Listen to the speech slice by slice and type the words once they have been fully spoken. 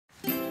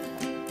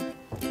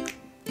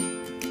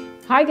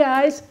Hi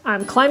guys,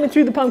 I'm climbing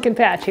through the pumpkin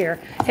patch here.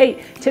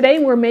 Hey, today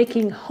we're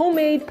making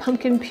homemade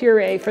pumpkin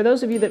puree for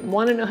those of you that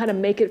want to know how to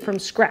make it from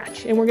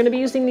scratch. And we're going to be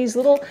using these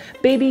little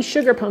baby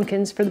sugar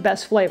pumpkins for the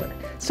best flavor.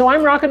 So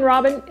I'm Rockin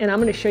Robin and I'm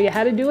going to show you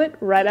how to do it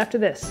right after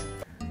this.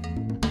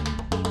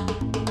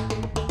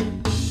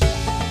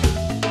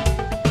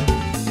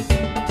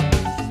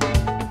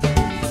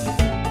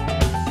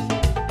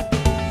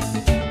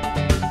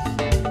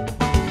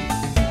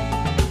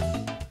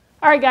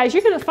 All right guys,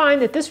 you're going to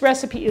find that this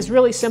recipe is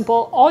really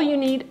simple. All you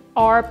need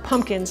are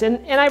pumpkins, and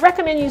I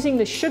recommend using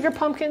the sugar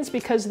pumpkins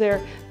because they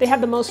have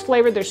the most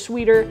flavor, they're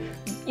sweeter,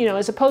 you know,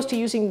 as opposed to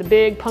using the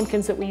big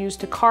pumpkins that we use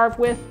to carve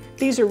with.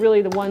 These are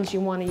really the ones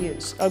you want to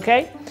use,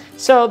 okay?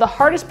 So the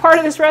hardest part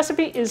of this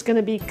recipe is going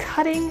to be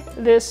cutting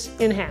this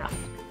in half.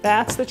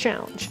 That's the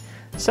challenge.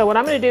 So what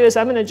I'm going to do is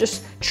I'm going to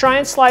just try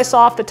and slice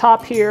off the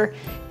top here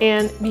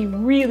and be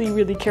really,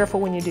 really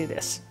careful when you do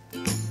this.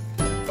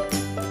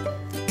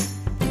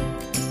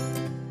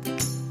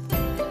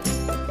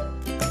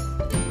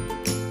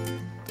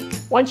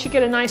 Once you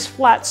get a nice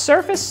flat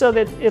surface so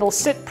that it'll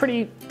sit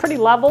pretty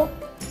level,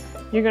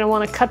 you're going to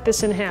want to cut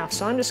this in half.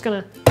 So I'm just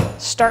going to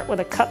start with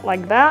a cut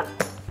like that.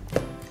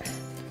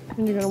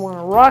 And you're going to want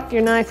to rock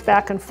your knife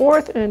back and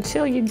forth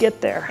until you get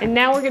there. And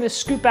now we're going to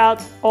scoop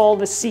out all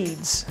the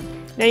seeds.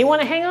 Now you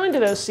want to hang on to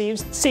those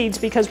seeds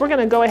because we're going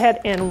to go ahead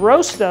and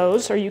roast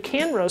those, or you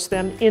can roast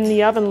them in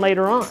the oven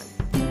later on.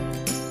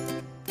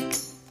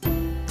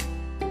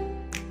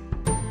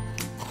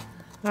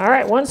 All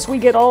right, once we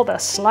get all the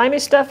slimy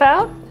stuff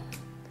out,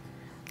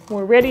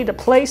 we're ready to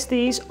place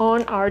these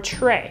on our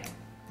tray.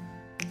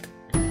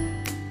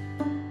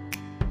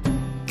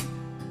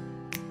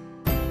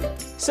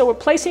 So we're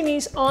placing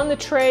these on the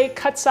tray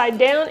cut side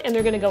down, and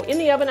they're going to go in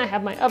the oven. I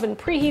have my oven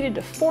preheated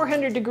to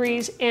 400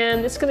 degrees,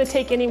 and it's going to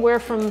take anywhere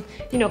from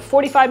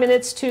 45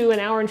 minutes to an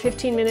hour and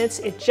 15 minutes.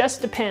 It just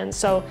depends.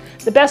 So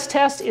the best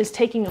test is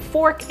taking a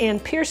fork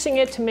and piercing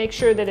it to make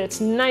sure that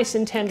it's nice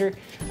and tender,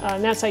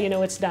 and that's how you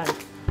know it's done.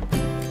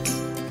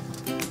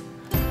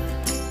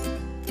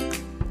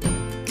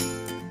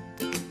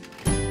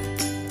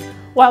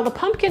 While the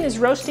pumpkin is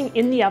roasting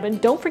in the oven,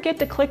 don't forget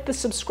to click the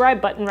subscribe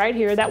button right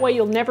here. That way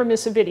you'll never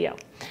miss a video.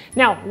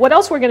 Now, what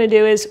else we're going to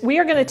do is we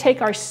are going to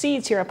take our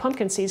seeds here, our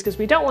pumpkin seeds, because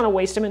we don't want to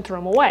waste them and throw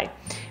them away.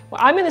 Well,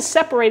 I'm going to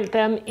separate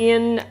them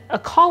in a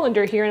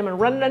colander here, and I'm going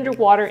to run it under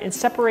water and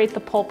separate the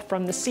pulp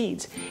from the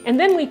seeds. And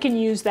then we can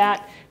use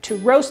that to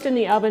roast in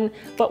the oven.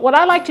 But what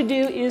I like to do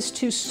is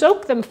to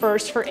soak them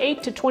first for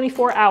 8 to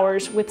 24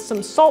 hours with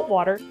some salt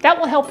water. That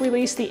will help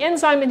release the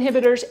enzyme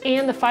inhibitors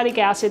and the phytic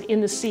acid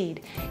in the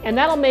seed. And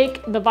that'll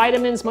make the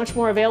vitamins much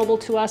more available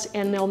to us,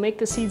 and they'll make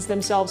the seeds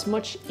themselves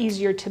much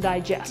easier to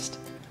digest.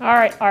 All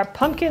right, our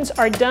pumpkins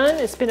are done.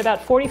 It's been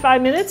about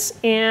 45 minutes,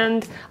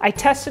 and I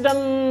tested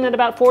them at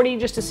about 40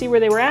 just to see where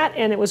they were at,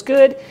 and it was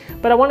good.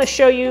 But I want to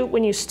show you,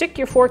 when you stick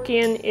your fork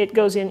in, it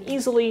goes in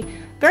easily,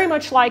 very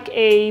much like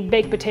a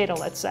baked potato,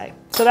 let's say.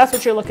 So that's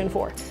what you're looking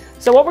for.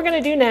 So what we're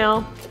going to do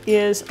now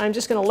is I'm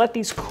just going to let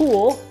these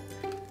cool.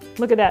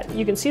 Look at that.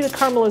 You can see the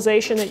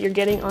caramelization that you're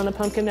getting on the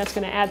pumpkin. That's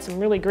going to add some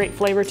really great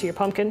flavor to your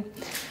pumpkin.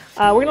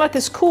 We're going to let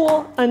this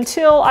cool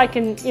until I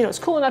can, it's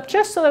cool enough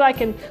just so that I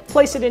can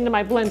place it into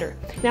my blender.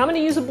 Now I'm going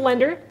to use a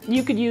blender.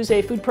 You could use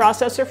a food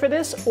processor for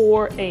this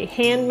or a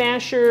hand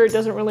masher. It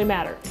doesn't really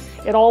matter.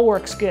 It all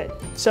works good.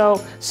 So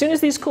as soon as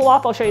these cool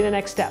off, I'll show you the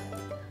next step.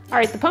 All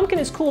right, the pumpkin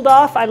is cooled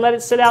off. I let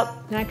it sit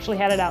out. I actually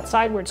had it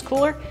outside where it's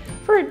cooler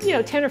for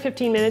 10 or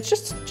 15 minutes,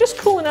 just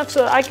cool enough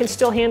so that I can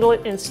still handle it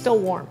and it's still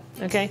warm,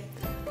 okay?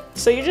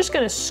 So you're just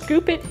going to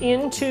scoop it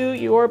into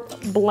your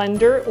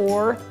blender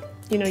or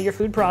your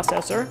food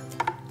processor.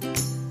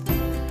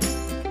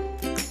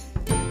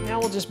 Now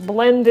we'll just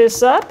blend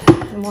this up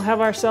and we'll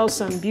have ourselves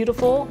some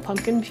beautiful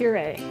pumpkin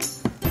puree.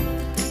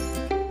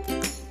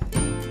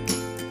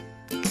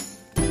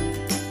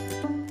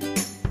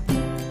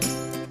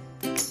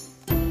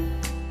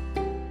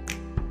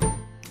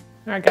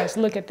 All right guys,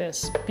 look at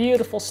this.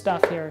 Beautiful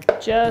stuff here.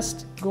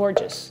 Just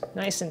gorgeous.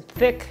 Nice and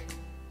thick.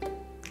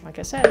 Like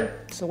I said,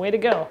 it's the way to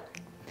go.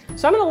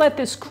 So I'm going to let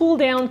this cool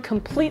down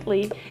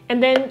completely,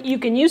 and then you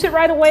can use it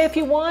right away if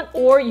you want,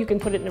 or you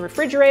can put it in the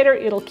refrigerator.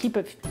 It'll keep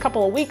a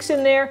couple of weeks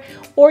in there,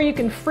 or you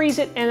can freeze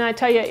it, and I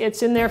tell you,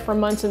 it's in there for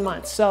months and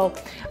months. So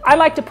I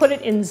like to put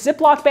it in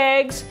Ziploc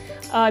bags.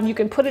 You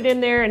can put it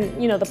in there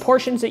and, the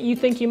portions that you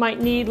think you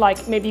might need,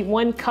 like maybe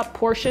 1 cup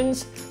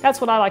portions.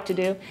 That's what I like to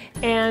do.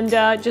 And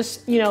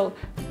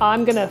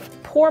I'm going to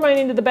pour mine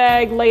into the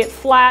bag, lay it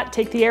flat,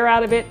 take the air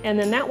out of it, and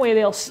then that way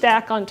they'll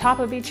stack on top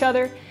of each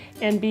other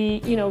and be,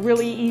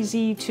 really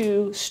easy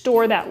to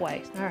store that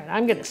way. All right,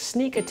 I'm gonna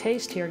sneak a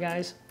taste here,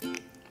 guys.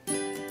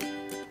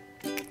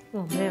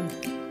 Oh man,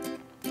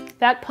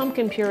 that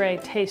pumpkin puree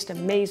tastes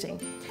amazing.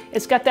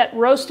 It's got that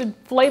roasted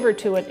flavor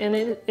to it, and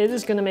it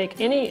is gonna make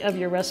any of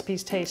your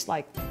recipes taste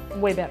like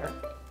way better.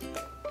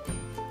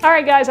 All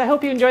right, guys, I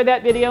hope you enjoyed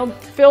that video.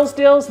 Phil's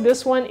Dills,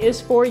 this one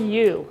is for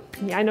you.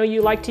 I know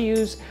you like to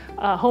use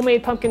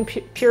homemade pumpkin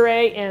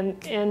puree,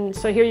 and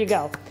so here you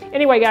go.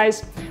 Anyway,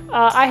 guys,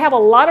 I have a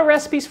lot of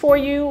recipes for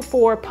you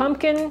for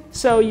pumpkin,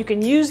 so you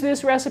can use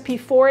this recipe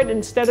for it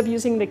instead of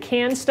using the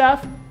canned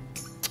stuff.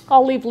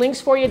 I'll leave links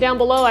for you down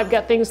below. I've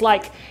got things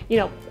like,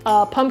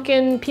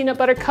 pumpkin peanut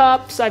butter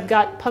cups. I've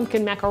got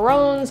pumpkin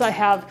macarons. I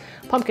have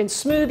pumpkin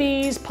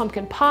smoothies,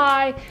 pumpkin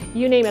pie,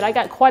 you name it. I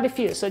got quite a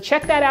few. So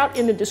check that out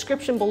in the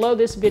description below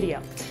this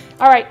video.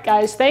 All right,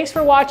 guys, thanks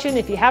for watching.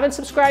 If you haven't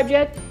subscribed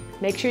yet,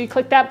 make sure you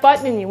click that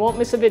button and you won't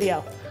miss a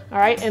video. All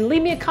right, and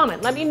leave me a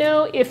comment. Let me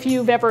know if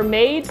you've ever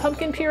made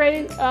pumpkin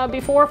puree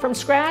before from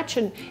scratch,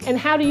 and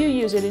how do you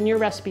use it in your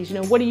recipes?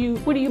 What do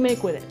you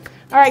make with it?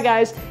 All right,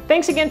 guys,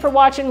 thanks again for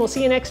watching. We'll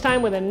see you next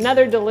time with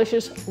another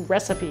delicious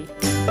recipe.